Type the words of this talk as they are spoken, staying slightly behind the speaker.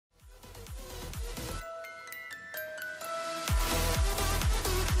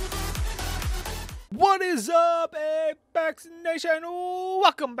is up, Apex Nation?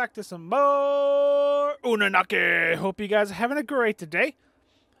 Welcome back to some more Oninaki. Hope you guys are having a great day.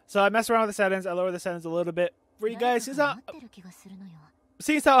 So I messed around with the settings. I lowered the settings a little bit for you guys. Since how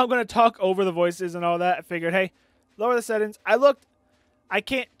I'm going to talk over the voices and all that, I figured, hey, lower the settings. I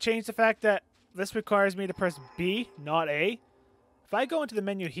can't change the fact that this requires me to press B, not A. If I go into the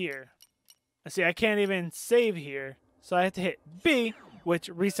menu here, see, I can't even save here. So I have to hit B, which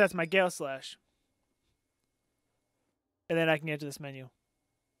resets my Gale Slash. And then I can get to this menu.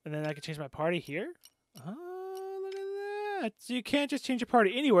 And then I can change my party here. Oh, look at that. So you can't just change your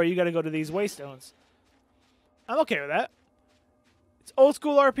party anywhere. You got to go to these waystones. I'm okay with that. It's old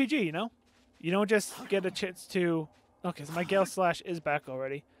school RPG, you know? You don't just get a chance to... Okay, so my Gale Slash is back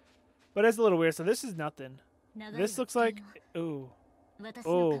already. But it's a little weird. So this is nothing. This looks like... Ooh.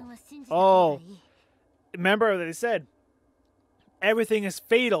 Oh. Remember what they said. Everything is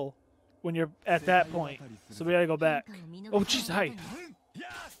fatal when you're at that point. So we gotta go back. Oh, jeez, hi.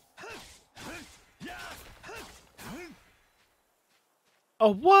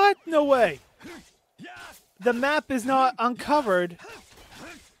 Oh, what? No way. The map is not uncovered.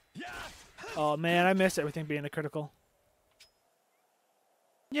 Oh, man, I missed everything being a critical.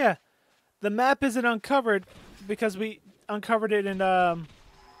 Yeah. The map isn't uncovered because we uncovered it in,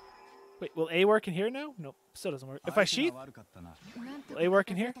 Wait, will A work in here now? Nope, still doesn't work. If I sheath, will A work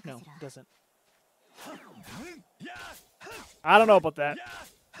in here? No, it doesn't. I don't know about that.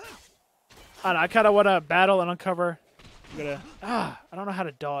 I don't know, I kind of want to battle and uncover. I don't know how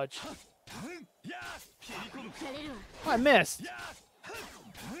to dodge. Oh, I missed.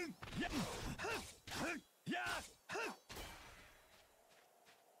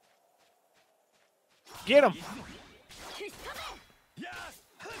 Get him.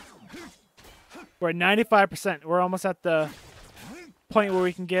 We're at 95%. We're almost at the point where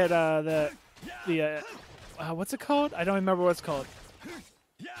we can get what's it called? I don't remember what it's called.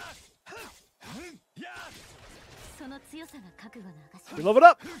 We leveled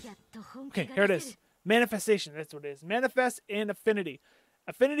up. Okay, here it is. Manifestation. That's what it is. Manifest in affinity.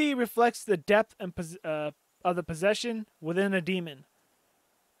 Affinity reflects the depth and of the possession within a demon.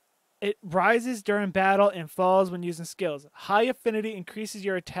 It rises during battle and falls when using skills. High affinity increases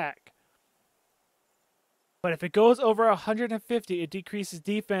your attack. But if it goes over 150, it decreases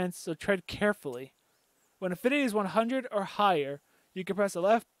defense, so tread carefully. When affinity is 100 or higher, you can press the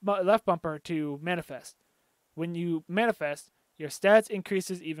left bumper to manifest. When you manifest, your stats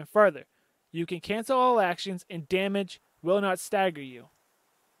increases even further. You can cancel all actions and damage will not stagger you.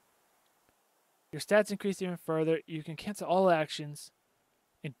 Your stats increase even further. You can cancel all actions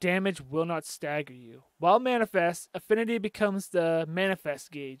and damage will not stagger you. While manifest, affinity becomes the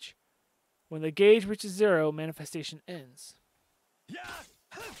manifest gauge. When the gauge reaches 0, manifestation ends.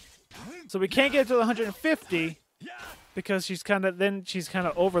 So we can't get to the 150 because she's kind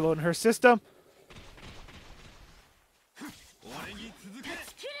of overloading her system.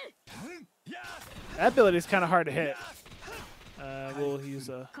 That ability is kind of hard to hit. We'll use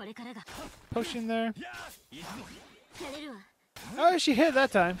a potion there. Oh, she hit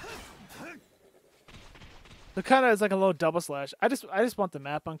that time. The kind of is like a little double slash. I just want the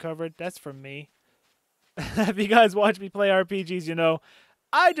map uncovered. That's for me. If you guys watch me play RPGs, you know,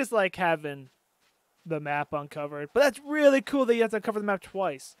 I just like having the map uncovered. But that's really cool that you have to cover the map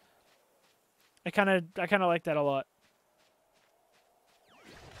twice. I kind of like that a lot.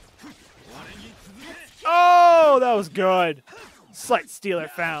 Oh, that was good. Slight stealer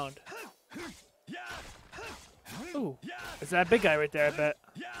found. Ooh, it's that big guy right there, I bet.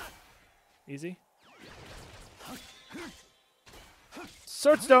 Easy.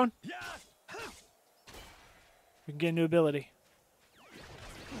 Swordstone. We can get a new ability.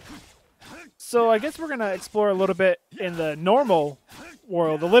 So I guess we're going to explore a little bit in the normal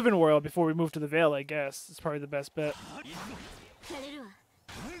world, the living world, before we move to the Veil, I guess. It's probably the best bet.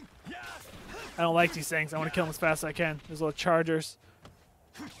 I don't like these things. I want to kill them as fast as I can. There's little chargers.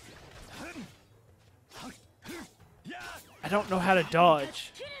 I don't know how to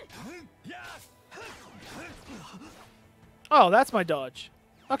dodge. Oh, that's my dodge.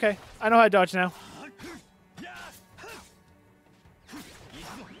 Okay, I know how to dodge now.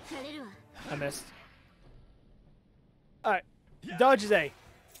 I missed. Alright, dodge is A.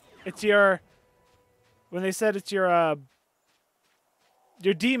 It's your... When they said it's your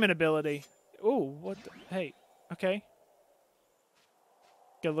demon ability. Ooh, what the... Hey, okay.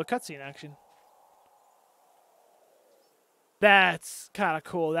 Get a little cutscene action. That's kind of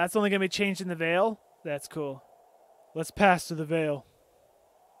cool. That's only going to be changed in the Veil? That's cool. Let's pass to the Veil.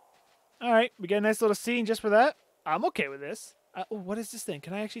 Alright, we get a nice little scene just for that. I'm okay with this. What is this thing?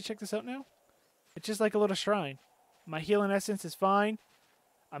 Can I actually check this out now? It's just like a little shrine. My healing essence is fine.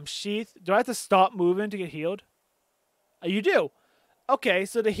 I'm sheathed. Do I have to stop moving to get healed? You do. Okay,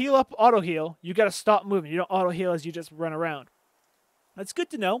 so to heal up, auto heal, you got to stop moving. You don't auto heal as you just run around. That's good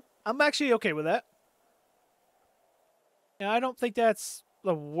to know. I'm actually okay with that. Yeah, I don't think that's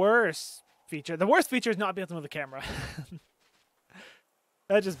the worst feature. The worst feature is not being able to move the camera.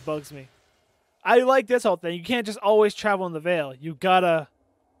 That just bugs me. I like this whole thing. You can't just always travel in the Veil. You gotta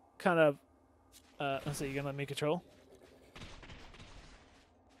kind of... let's see, you're gonna let me control?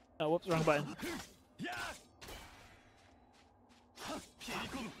 Oh, whoops, wrong button.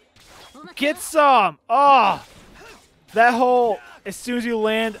 Get some! Oh! That whole... As soon as you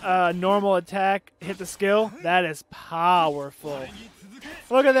land a normal attack, hit the skill, that is powerful.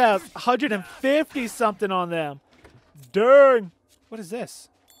 Look at that. 150 something on them. Dang. What is this?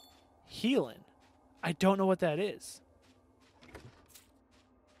 Healing. I don't know what that is.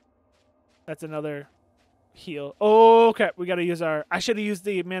 That's another heal. Oh, okay. We got to use our... I should have used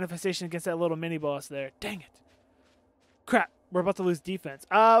the manifestation against that little mini boss there. Dang it. Crap. We're about to lose defense.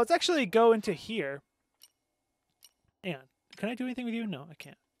 Let's actually go into here. Hang on. Can I do anything with you? No, I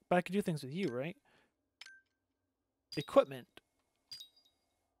can't. But I can do things with you, right? Equipment.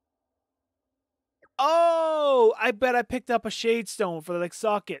 Oh! I bet I picked up a shade stone for like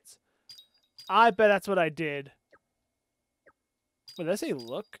sockets. I bet that's what I did. Wait, did I say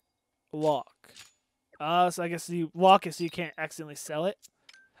look? Lock. So I guess you lock it so you can't accidentally sell it.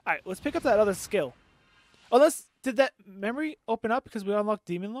 Alright, let's pick up that other skill. Oh, did that memory open up because we unlocked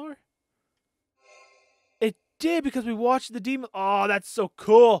Demon Lore? It did because we watched the demon. Oh, that's so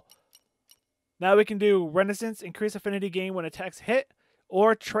cool. Now we can do Renaissance, increase affinity gain when attacks hit,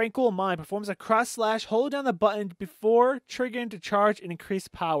 or Tranquil Mind performs a cross slash. Hold down the button before triggering to charge and increase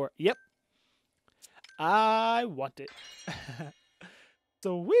power. Yep. I want it.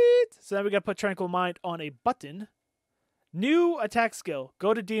 Sweet. So now we gotta put Tranquil Mind on a button. New attack skill.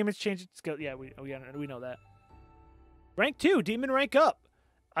 Go to demons, change its skill. Yeah, we know that. Rank 2, demon rank up.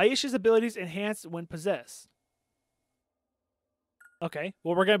 Aisha's abilities enhanced when possessed. Okay,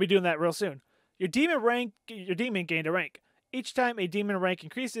 well we're gonna be doing that real soon. Your demon gained a rank. Each time a demon rank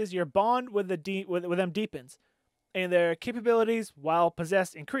increases, your bond with them deepens, and their capabilities while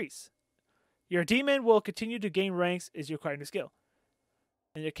possessed increase. Your demon will continue to gain ranks as you acquire new skill,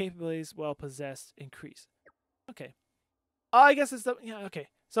 and your capabilities while possessed increase. Okay, I guess it's okay.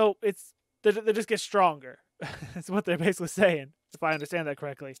 So they just get stronger. That's what they're basically saying, if I understand that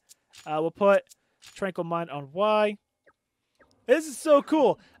correctly. We'll put Tranquil Mind on Y. This is so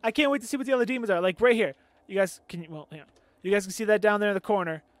cool. I can't wait to see what the other demons are. Like right here. You guys can you guys can see that down there in the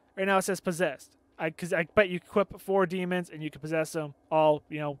corner. Right now it says possessed. Because I bet you equip 4 demons and you can possess them. All,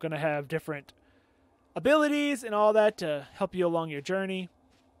 gonna have different abilities and all that to help you along your journey.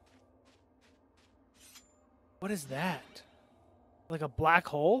 What is that? Like a black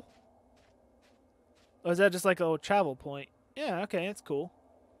hole? Or is that just like a little travel point? Yeah, okay, that's cool.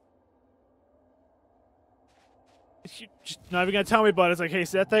 You're just not even gonna tell me about it. It's like, hey,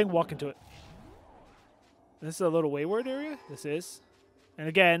 see that thing? Walk into it. This is a little wayward area? This is. And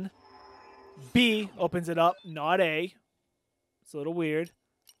again, B opens it up, not A. It's a little weird.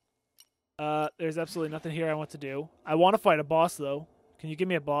 There's absolutely nothing here I want to do. I want to fight a boss, though. Can you give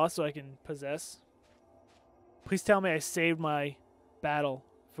me a boss so I can possess? Please tell me I saved my battle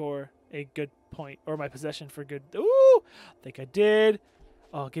for a good point. Or my possession for good. Ooh! I think I did.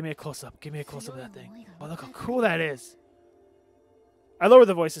 Oh, give me a close-up. Give me a close-up of that thing. Oh, look how cool that is. I lowered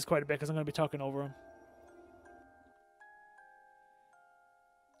the voices quite a bit because I'm going to be talking over them.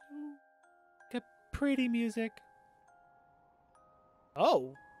 Got pretty music.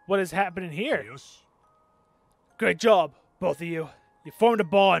 Oh, what is happening here? Great job, both of you. You formed a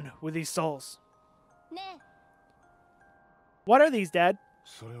bond with these souls. What are these, Dad?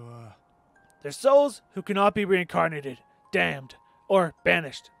 They're souls who cannot be reincarnated, damned, or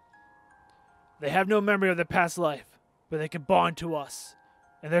banished. They have no memory of their past life, but they can bond to us,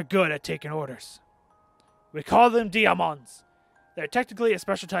 and they're good at taking orders. We call them Diamons. They're technically a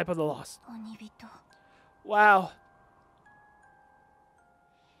special type of the lost. Wow.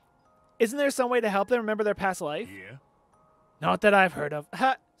 Isn't there some way to help them remember their past life? Yeah. Not that I've heard of.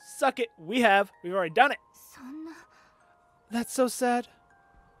 Ha! Suck it. We have. We've already done it. That's so sad.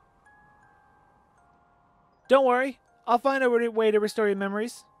 Don't worry. I'll find a way to restore your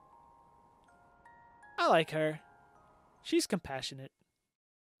memories. I like her. She's compassionate.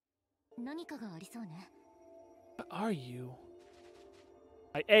 What are you?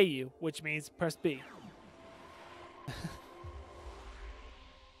 I A you, which means press B.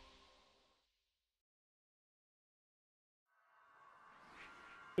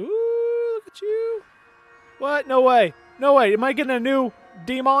 Ooh, look at you. What? No way. No way. Am I getting a new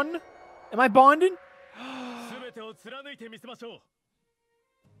demon? Am I bonding?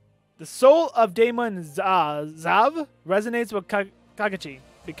 The soul of Daemon Zav resonates with Kakashi,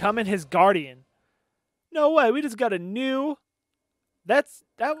 becoming his guardian. No way. We just got a new... that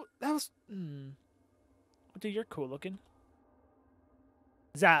was... Dude, you're cool looking.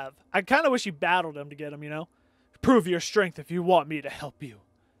 Zav. I kind of wish you battled him to get him, you know? Prove your strength if you want me to help you.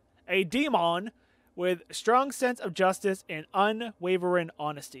 A demon with strong sense of justice and unwavering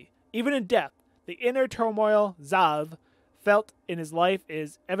honesty. Even in death, the inner turmoil Zav felt in his life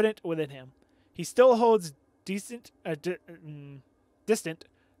is evident within him. He still holds distant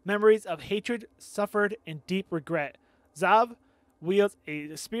memories of hatred suffered and deep regret. Zav wields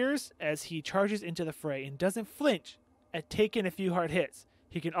a spears as he charges into the fray and doesn't flinch at taking a few hard hits.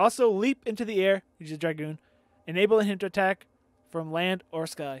 He can also leap into the air, he's a dragoon, enabling him to attack from land or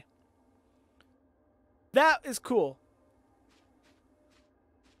sky. That is cool.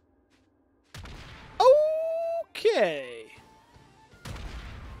 Okay.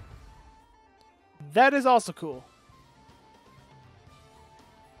 That is also cool.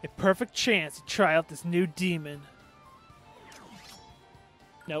 A perfect chance to try out this new demon.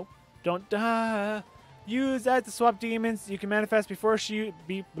 No, don't die. Use that to swap demons. You can manifest before To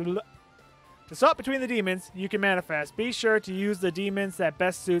swap between the demons, you can manifest. Be sure to use the demons that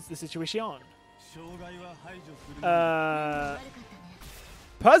best suits the situation.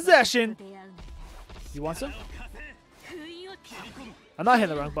 Possession. You want some? I'm not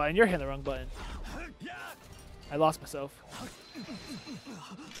hitting the wrong button. You're hitting the wrong button. I lost myself.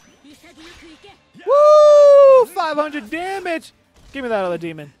 Woo! 500 damage. Give me that other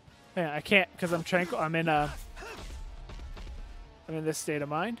demon. Man, I can't because I'm tranquil. I'm in this state of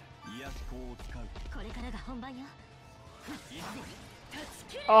mind.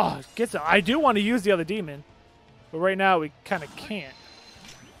 Oh, get some. I do want to use the other demon, but right now we kind of can't.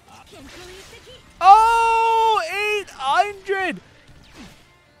 Oh, 800!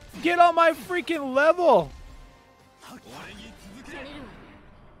 Get on my freaking level.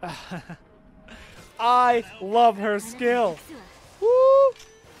 I love her skill. Woo!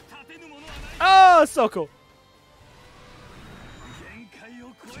 Oh, so cool.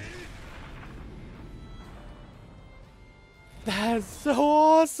 That's so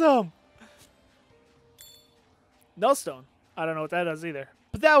awesome. No stone. I don't know what that does either.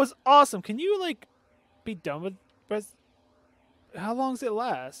 But that was awesome. Can you, like, be done with... How long does it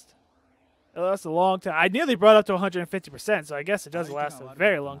last? It lasts a long time. I nearly brought up to 150%, so I guess it does last a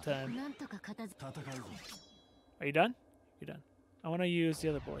very long time. Are you done? You're done. I want to use the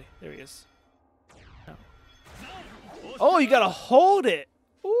other boy. There he is. Oh, oh, you gotta hold it.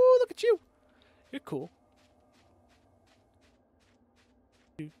 Ooh, look at you. You're cool.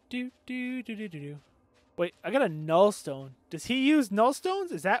 Wait, I got a null stone. Does he use null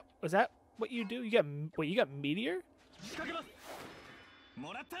stones? Is that what you do? You got meteor?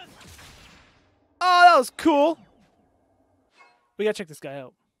 Oh, that was cool. We gotta check this guy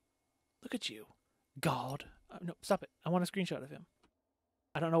out. Look at you. God. No, stop it. I want a screenshot of him.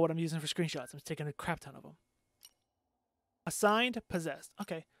 I don't know what I'm using for screenshots. I'm just taking a crap ton of them. Assigned, possessed.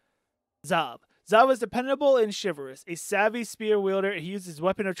 Okay. Zav. Zav is dependable and chivalrous. A savvy spear wielder. He uses his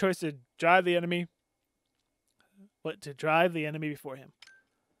weapon of choice to drive the enemy. Before him.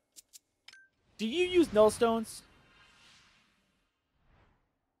 Do you use null stones?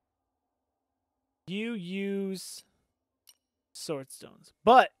 You use sword stones.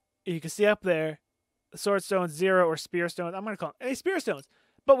 But you can see up there, the sword stones 0 or spear stones. I'm going to call them spear stones.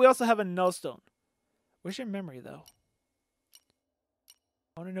 But we also have a null stone. Where's your memory, though?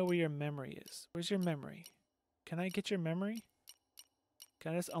 I want to know where your memory is. Where's your memory? Can I get your memory?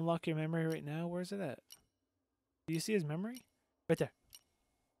 Can I just unlock your memory right now? Where's it at? Do you see his memory? Right there.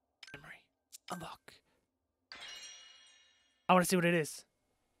 Memory. Unlock. I want to see what it is.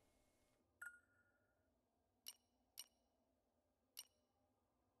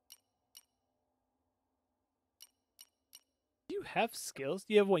 Do you have skills?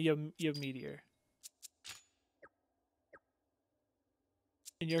 Do you have what? You have meteor.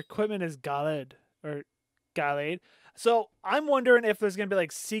 And your equipment is Galed or Galade. So I'm wondering if there's gonna be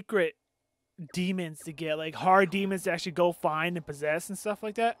like secret demons to get, like hard demons to actually go find and possess and stuff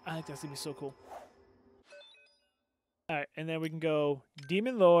like that. I think that's gonna be so cool. All right, and then we can go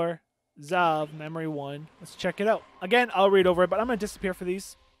demon lore, Zav, memory 1. Let's check it out. Again, I'll read over it, but I'm gonna disappear for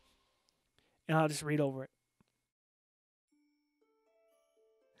these, and I'll just read over it.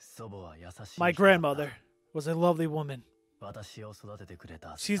 My grandmother was a lovely woman.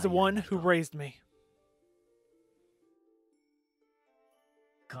 She's the one who raised me.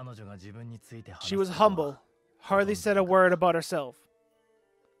 She was humble hardly said a word about herself.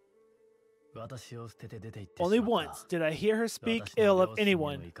 Only once did I hear her speak ill of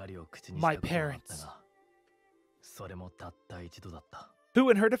anyone, my parents. Who,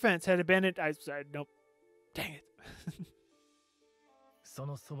 in her defense, had abandoned. Nope. Dang it.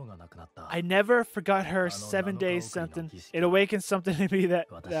 I never forgot her 7 days something. It awakens something in me that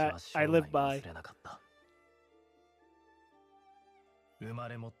I live by.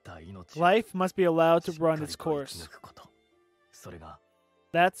 Life must be allowed to run its course.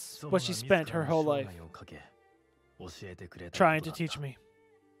 That's what she spent her whole life trying to teach me.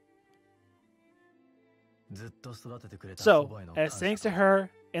 So, as thanks to her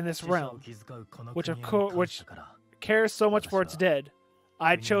in this realm, which cares so much for its dead,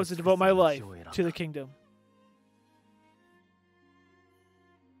 I chose to devote my life to the kingdom.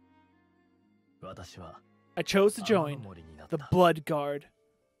 I chose to join the Blood Guard.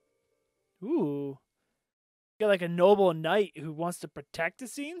 Ooh. Got like a noble knight who wants to protect, it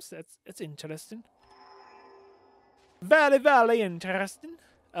seems. That's interesting. Very interesting.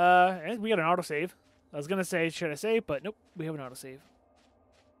 And we got an autosave. I was gonna say, should I save? But nope, we have an autosave.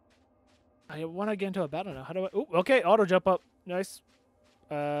 I want to get into a battle now. How do I? Oh, okay, auto jump up. Nice.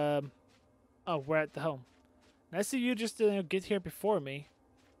 Oh, we're at the helm. Nice of you just to get here before me.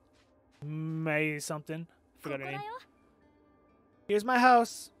 May something. Forgot her name. Here's my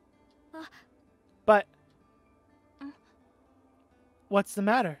house. But what's the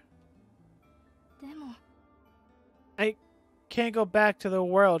matter? I can't go back to the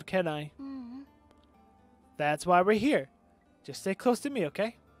world, can I? That's why we're here. Just stay close to me,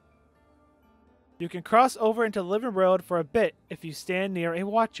 okay? You can cross over into the living world for a bit if you stand near a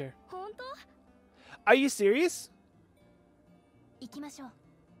watcher. Are you serious?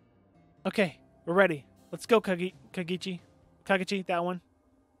 Okay, we're ready. Let's go, Kagichi, that one.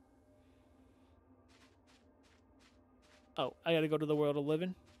 Oh, I gotta go to the world of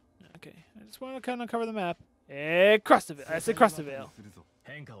living. Okay, I just want to kind of cover the map. Cross the veil. I said cross the veil.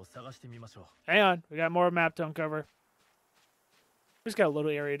 Hang on, we got more map to uncover. We just got a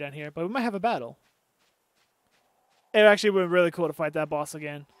little area down here, but we might have a battle. It actually would be really cool to fight that boss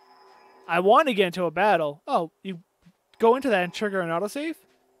again. I want to get into a battle. Oh, you go into that and trigger an autosave?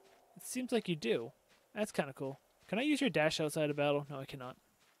 It seems like you do. That's kind of cool. Can I use your dash outside of battle? No, I cannot.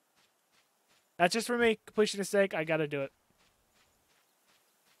 That's just for me. Completion's sake, I gotta do it.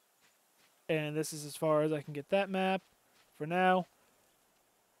 And this is as far as I can get that map for now.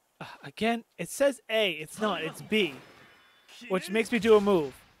 Again, it says A. It's not. It's B. Which makes me do a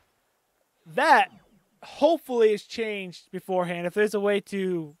move. That hopefully is changed beforehand. If there's a way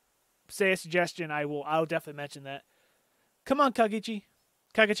to say a suggestion, I'll definitely mention that. Come on, Kagichi.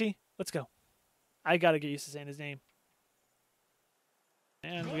 Let's go. I gotta get used to saying his name.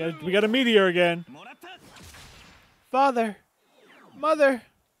 And we got a meteor again. Father. Mother.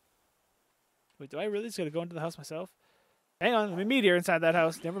 Wait, do I really just gotta go into the house myself? Hang on, there's a meteor inside that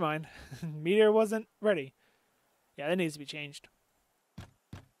house. Never mind. Meteor wasn't ready. Yeah, that needs to be changed.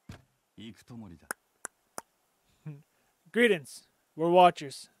 Greetings. We're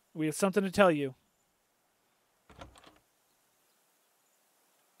watchers. We have something to tell you.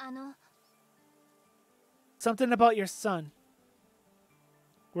 Something about your son.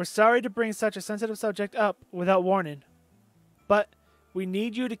 We're sorry to bring such a sensitive subject up without warning, but we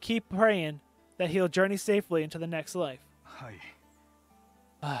need you to keep praying that he'll journey safely into the next life.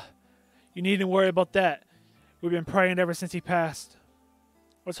 You needn't worry about that. We've been praying ever since he passed.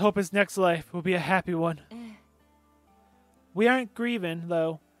 Let's hope his next life will be a happy one. We aren't grieving,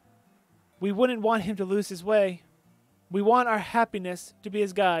 though. We wouldn't want him to lose his way. We want our happiness to be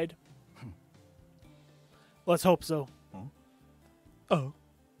his guide. Let's hope so. Oh.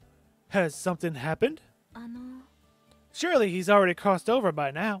 Has something happened? Surely he's already crossed over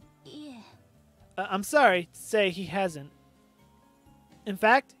by now. I'm sorry to say he hasn't. In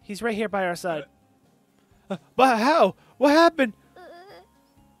fact, he's right here by our side. But how? What happened?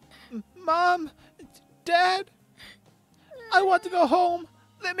 Mom? Dad? I want to go home.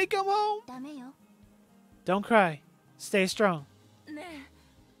 Let me come home. Don't cry. Stay strong.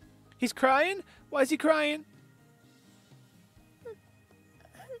 He's crying? Why is he crying?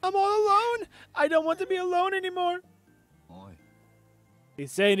 I'm all alone. I don't want to be alone anymore.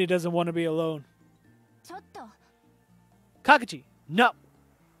 He's saying he doesn't want to be alone. Kakichi, no.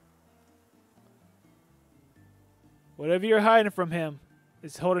 Whatever you're hiding from him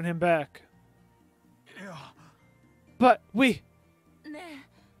is holding him back. But we...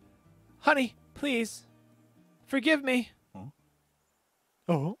 Honey, please. Forgive me.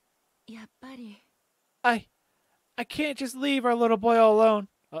 Oh? I can't just leave our little boy all alone.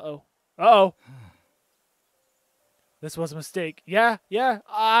 Uh-oh. Uh-oh. This was a mistake. Yeah.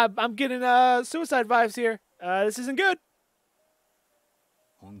 I'm getting suicide vibes here. This isn't good.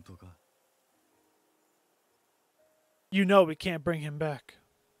 本当か? You know we can't bring him back.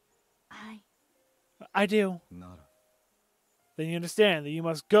 I do. なら Then you understand that you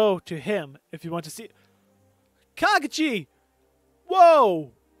must go to him if you want to see... Kagachi!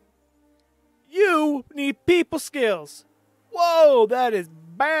 Whoa! You need people skills. Whoa, that is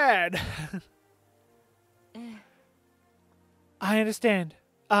bad. I understand.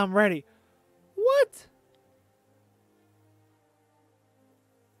 I'm ready. What?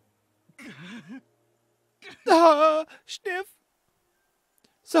 Sniff.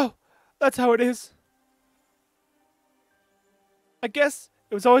 So, that's how it is. I guess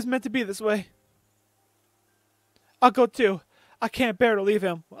it was always meant to be this way. I'll go too. I can't bear to leave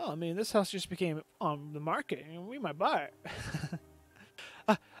him. Well, I mean, this house just became on the market, and we might buy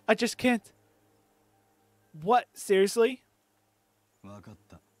it. I just can't. What? Seriously? わかっ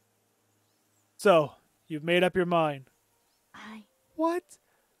た. So, you've made up your mind. What?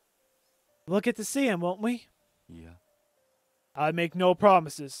 We'll get to see him, won't we? いや. I make no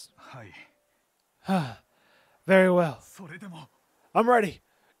promises. はい. Very well. それでも. I'm ready.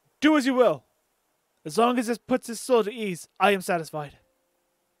 Do as you will. As long as this puts his soul to ease, I am satisfied.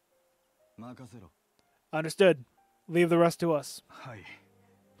 任せろ. Understood. Leave the rest to us. はい.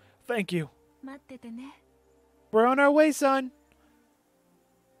 Thank you. 待っててね. We're on our way, son.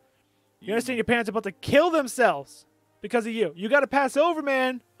 You understand your parents are about to kill themselves because of you. You got to pass over,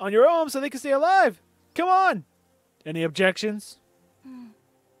 man, on your own so they can stay alive. Come on. Any objections?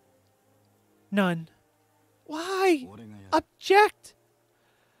 None. Why? 俺がやる. Object.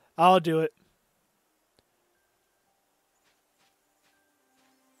 I'll do it.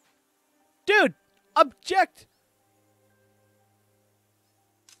 Dude, object.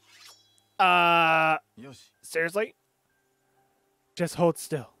 よし. Seriously? Just hold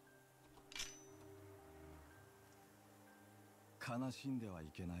still. 悲しんでは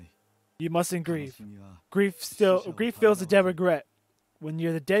いけない. You mustn't grieve. 悲しみは Grief feels the dead regret. When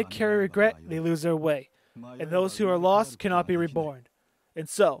you're the dead carry regret, they lose their way. And those who are lost cannot be reborn. And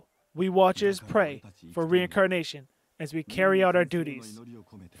so, we watchers pray for reincarnation as we carry out our duties.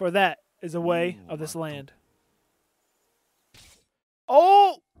 For that is the way of this land.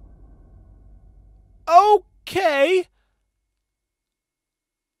 Oh! Okay!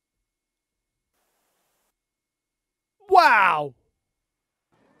 Wow!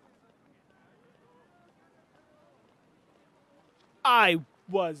 I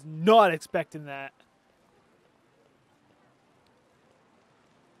was not expecting that.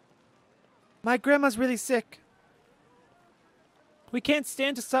 My grandma's really sick. We can't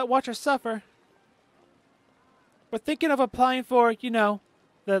stand to watch her suffer. We're thinking of applying for, you know,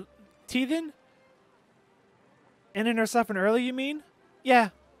 the teething. Ending her suffering early, you mean? Yeah.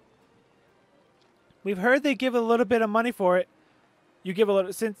 We've heard they give a little bit of money for it. You give a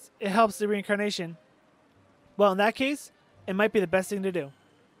little, since it helps the reincarnation. Well, in that case, it might be the best thing to do.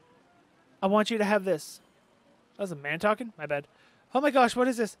 I want you to have this. That was a man talking? My bad. Oh my gosh, what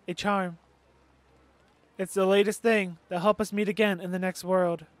is this? A charm. It's the latest thing that'll help us meet again in the next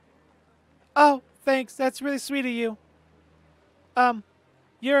world. Oh, thanks. That's really sweet of you.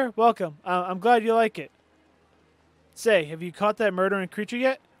 You're welcome. I'm glad you like it. Say, have you caught that murdering creature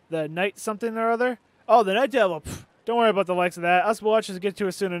yet? The night something or other? Oh, the night devil. Pfft, don't worry about the likes of that. Us watchers get to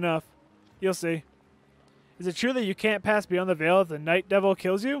it soon enough. You'll see. Is it true that you can't pass beyond the veil if the night devil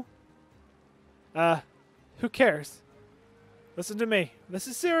kills you? Who cares? Listen to me. This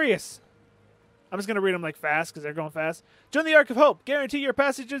is serious. I'm just going to read them like fast because they're going fast. Join the Ark of Hope. Guarantee your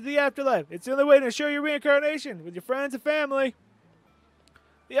passage to the afterlife. It's the only way to ensure your reincarnation with your friends and family.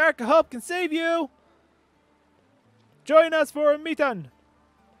 The Ark of Hope can save you. Join us for a meeting.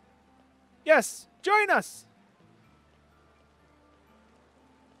 Yes, join us.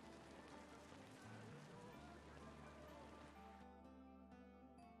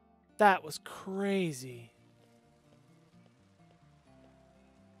 That was crazy.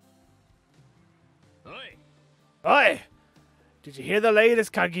 Oi! Did you hear the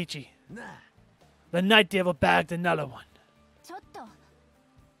latest, Kagichi? Nah. The Night Devil bagged another one. ちょっと.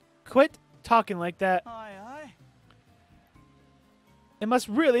 Quit talking like that. Aye, aye. It must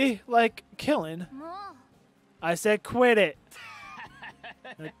really like killing. もう. I said quit it.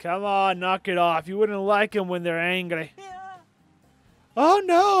 Come on, knock it off. You wouldn't like them when they're angry. Yeah. Oh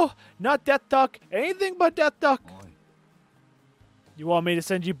no! Not death talk. Anything but death talk. Oi. You want me to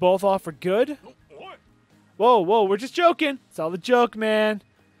send you both off for good? Whoa, we're just joking. It's all a joke, man.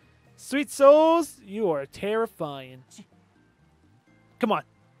 Sweet souls, you are terrifying. Come on.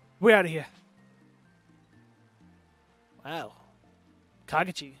 We're out of here. Wow.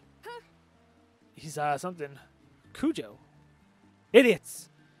 Kagachi. He's something. Kujo. Idiots!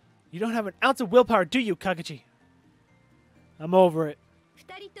 You don't have an ounce of willpower, do you, Kagachi? I'm over it.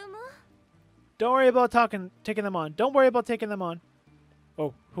 二人とも Don't worry about taking them on. Don't worry about taking them on.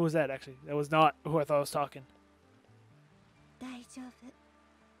 Oh, who was that actually? That was not who I thought was talking. 大丈夫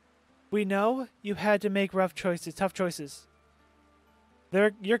We know you had to make rough choices, tough choices.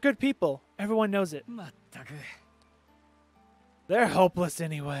 You're good people. Everyone knows it. まったく They're hopeless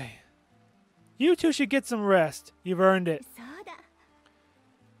anyway. You two should get some rest. You've earned it. そうだ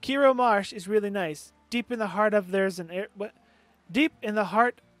Kiro Marsh is really nice. Deep in the heart of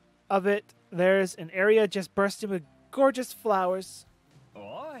it, there's an area just bursting with gorgeous flowers.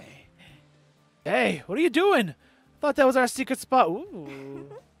 おい Hey, what are you doing? Thought that was our secret spot. Ooh.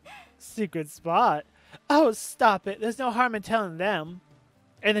 Secret spot? Oh, stop it. There's no harm in telling them.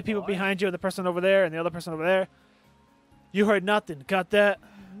 And the people behind you, and the person over there, and the other person over there. You heard nothing. Got that?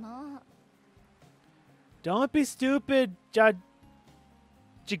 もう Don't be stupid,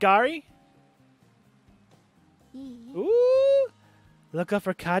 Jigari. いい Ooh. Look up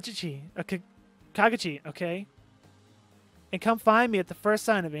for Kagachi, okay? And come find me at the first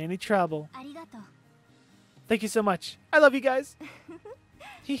sign of any trouble. ありがとう Thank you so much. I love you guys.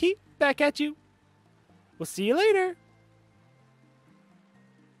 Hee hee. Back at you. We'll see you later.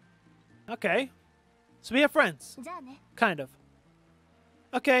 Okay. So we have friends. じゃあね Kind of.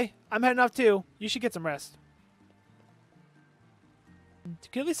 Okay. I'm heading off too. You should get some rest. Can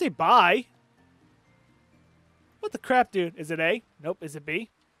you at least say bye? What the crap, dude? Is it A? Nope. Is it B?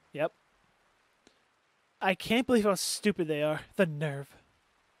 Yep. I can't believe how stupid they are. The nerve.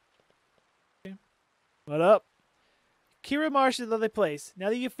 Okay. What up? Kira Marsh is a lovely place. Now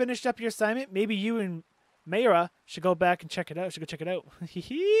that you've finished up your assignment, maybe you and Mayra should go back and check it out. Should go check it out.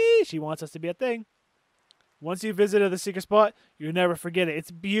 She wants us to be a thing. Once you visited the secret spot, you'll never forget it. It's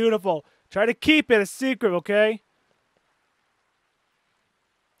beautiful. Try to keep it a secret, okay?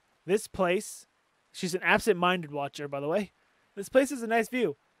 This place... She's an absent-minded watcher, by the way. This place is a nice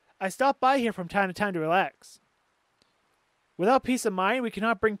view. I stop by here from time to time to relax. Without peace of mind, we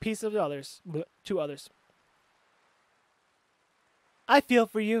cannot bring peace to others. I feel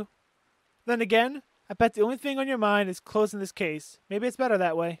for you. Then again, I bet the only thing on your mind is closing this case. Maybe it's better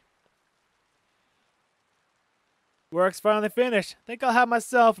that way. Work's finally finished. Think I'll have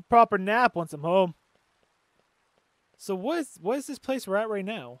myself a proper nap once I'm home. So what is this place we're at right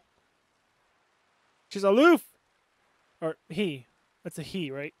now? She's aloof. Or he. That's a he,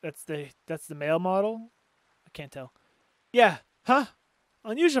 right? That's the male model? I can't tell. Yeah, huh?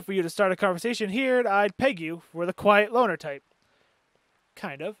 Unusual for you to start a conversation here. I'd peg you for the quiet loner type.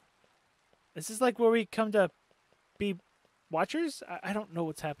 Kind of. This is like where we come to be watchers? I don't know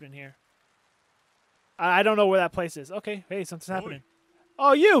what's happening here. I don't know where that place is. Okay, hey, something's happening.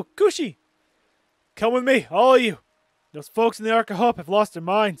 Oh, you! Kushi! Come with me, all of you. Those folks in the Ark of Hope have lost their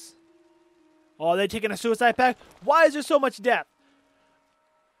minds. Oh, are they taking a suicide pact? Why is there so much death?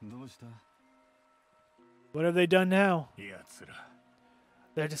 どうした What have they done now? やつら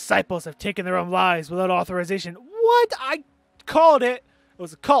Their disciples have taken their own lives without authorization. What? I called it. It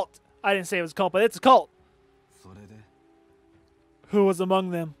was a cult. I didn't say it was a cult, but it's a cult. それで Who was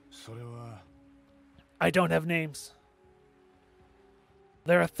among them? それは I don't have names.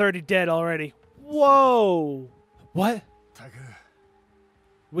 There are 30 dead already. Whoa! What? たく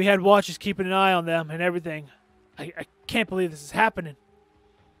We had watchers keeping an eye on them and everything. I can't believe this is happening.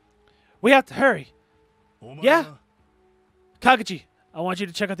 We have to hurry. お前 Yeah? は Kagachi, I want you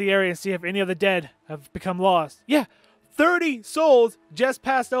to check out the area and see if any of the dead have become lost. Yeah, 30 souls just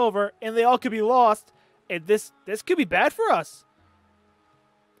passed over, and they all could be lost. And this could be bad for us.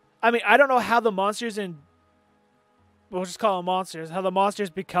 I mean, I don't know how the monsters we'll just call them monsters, how the monsters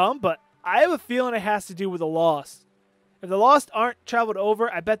become, but I have a feeling it has to do with the lost. If the lost aren't traveled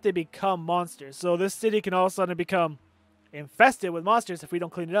over, I bet they become monsters. So this city can all of a sudden become infested with monsters if we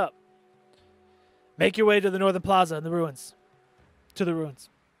don't clean it up. Make your way to the northern plaza in the ruins. To the ruins.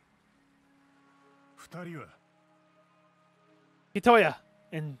 二人は Hitoya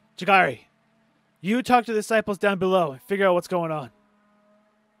and Jigari, you talk to the disciples down below and figure out what's going on.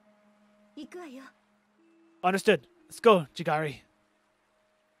 行くわよ Understood. Let's go, Jigari.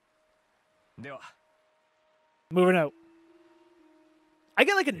 では Moving out. I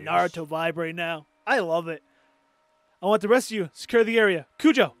get like a Naruto vibe right now. I love it. I want the rest of you secure the area.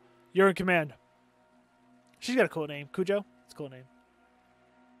 Kujo, you're in command. She's got a cool name. Kujo? It's a cool name.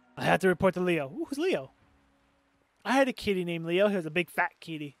 I have to report to Leo. Ooh, who's Leo? I had a kitty named Leo. He was a big fat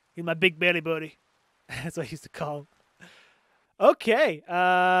kitty. He's my big belly buddy. That's what I used to call him. Okay,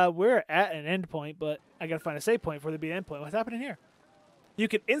 we're at an end point, but I gotta find a save point for there to be an end point. What's happening here? You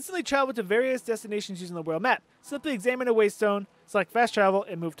can instantly travel to various destinations using the world map. Simply examine a waystone, select fast travel,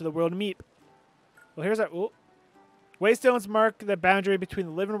 and move to the world meep. Well, here's our... Ooh. Waystones mark the boundary between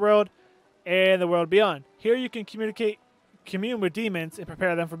the living world and the world beyond. Here you can commune with demons, and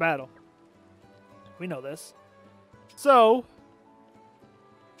prepare them for battle. We know this. So,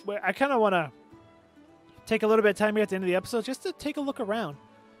 I kind of want to take a little bit of time here at the end of the episode just to take a look around.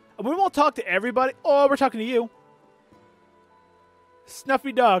 And we won't talk to everybody. Oh, we're talking to you.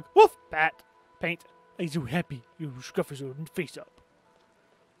 Snuffy dog. Woof. Bat. Paint. Are you so happy? You scuff your face up.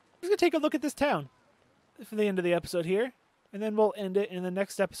 I'm just going to take a look at this town for the end of the episode here. And then we'll end it in the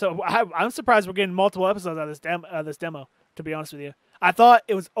next episode. I'm surprised we're getting multiple episodes out of this demo, to be honest with you. I thought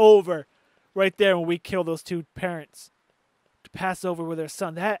it was over right there when we killed those two parents to pass over with their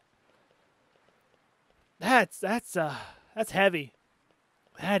son. That's heavy.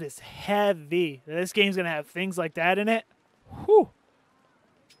 That is heavy. This game's gonna have things like that in it. Whew.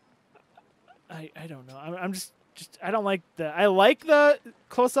 I don't know. I'm just I don't like I like the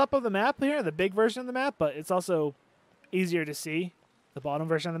close up of the map here, the big version of the map, but it's also easier to see the bottom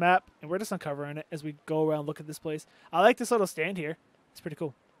version of the map, and we're just uncovering it as we go around look at this place. I like this little stand here. It's pretty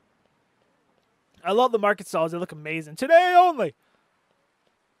cool. I love the market stalls. They look amazing. Today only.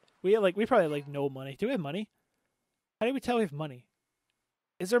 We probably have like no money. Do we have money? How do we tell we have money?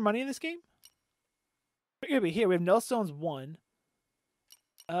 Is there money in this game? We're gonna be here. We have Nullstones 1.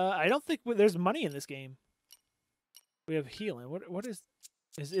 I don't think there's money in this game. We have healing. What is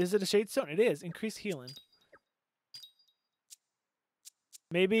it a shade stone? It is. Increased healing.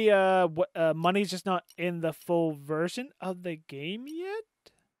 Maybe money's just not in the full version of the game yet?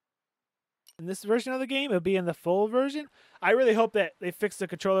 In this version of the game, it'll be in the full version. I really hope that they fix the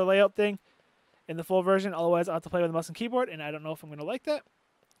controller layout thing in the full version. Otherwise, I'll have to play with a mouse and keyboard, and I don't know if I'm going to like that.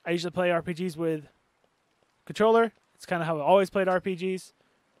 I usually play RPGs with controller. It's kind of how I always played RPGs.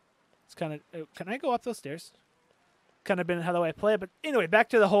 It's kind of... Can I go up those stairs? Kind of been how the way I play it. But anyway, back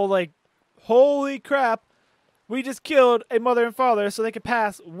to the whole, like, holy crap. We just killed a mother and father so they could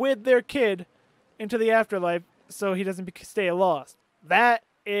pass with their kid into the afterlife so he doesn't stay lost. That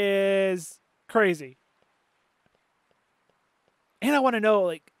is crazy. And I want to know,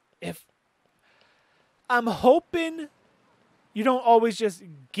 like, if... I'm hoping you don't always just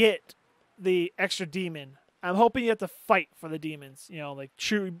get the extra demon. I'm hoping you have to fight for the demons. You know, like,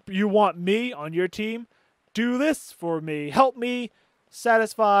 you want me on your team? Do this for me. Help me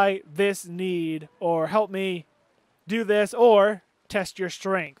satisfy this need. Or help me do this. Or test your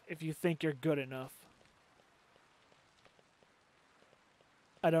strength if you think you're good enough.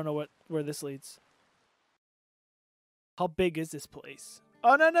 I don't know where this leads. How big is this place?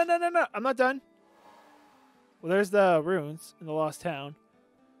 Oh, no. I'm not done. Well, there's the ruins in the lost town.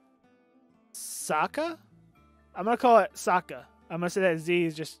 Saka? I'm going to call it Saka. I'm going to say that Z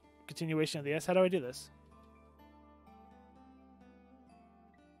is just continuation of the S. How do I do this?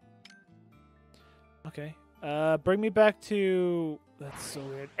 Okay. Bring me back to... That's so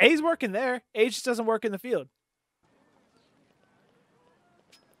weird. A's working there. A just doesn't work in the field.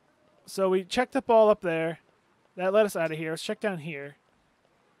 So we checked up all up there. That let us out of here. Let's check down here.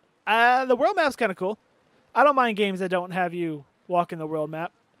 The world map's kind of cool. I don't mind games that don't have you walk in the world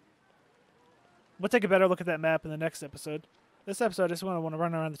map. We'll take a better look at that map in the next episode. This episode, I just want to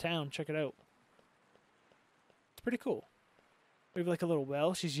run around the town, check it out. It's pretty cool. We have like a little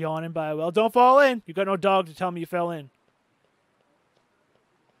well. She's yawning by a well. Don't fall in. You got no dog to tell me you fell in.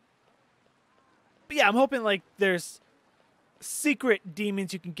 But yeah, I'm hoping like there's secret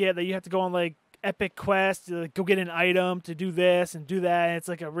demons you can get that you have to go on like epic quests to like, go get an item to do this and do that. And it's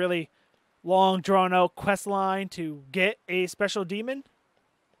like a really long drawn out quest line to get a special demon.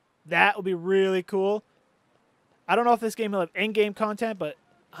 That would be really cool. I don't know if this game will have end game content, but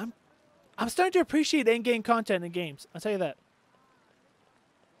I'm starting to appreciate end game content in games. I'll tell you that.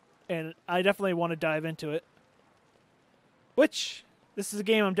 And I definitely want to dive into it. Which, this is a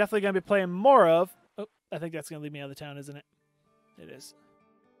game I'm definitely going to be playing more of. Oh, I think that's going to lead me out of the town, isn't it? It is.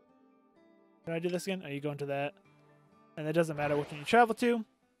 Can I do this again? Are you going to that? And it doesn't matter which one you travel to.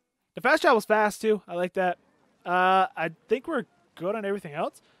 The fast travel's fast, too. I like that. I think we're good on everything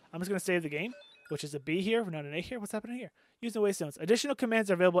else. I'm just going to save the game, which is a B here. We're not an A here. What's happening here? Use the Waystones. Additional commands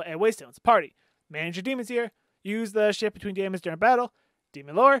are available at Waystones. Party. Manage your demons here. Use the shift between demons during battle.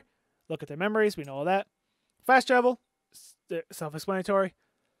 Demon lore. Look at their memories. We know all that. Fast travel. Self-explanatory.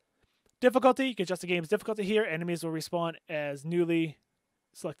 Difficulty. You can adjust the game's difficulty here. Enemies will respawn as newly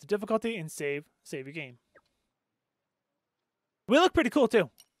selected difficulty and save your game. We look pretty cool, too.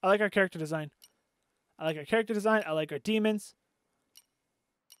 I like our character design. I like our demons.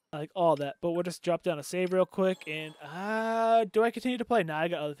 like all that. But we'll just drop down a save real quick. And do I continue to play? Nah, I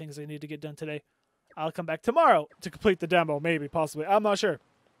got other things I need to get done today. I'll come back tomorrow to complete the demo, maybe, possibly. I'm not sure.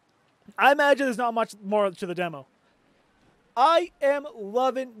 I imagine there's not much more to the demo. I am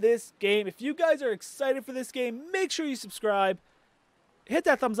loving this game. If you guys are excited for this game, make sure you subscribe. Hit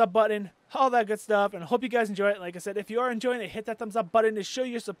that thumbs up button, all that good stuff, and I hope you guys enjoy it. Like I said, if you are enjoying it, hit that thumbs up button to show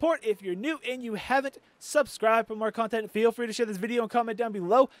your support. If you're new and you haven't subscribed for more content, feel free to share this video and comment down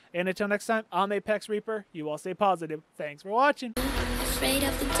below. And until next time, I'm ApexReaper. You all stay positive. Thanks for watching. Afraid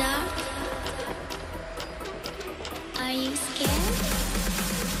of the dark? Are you scared?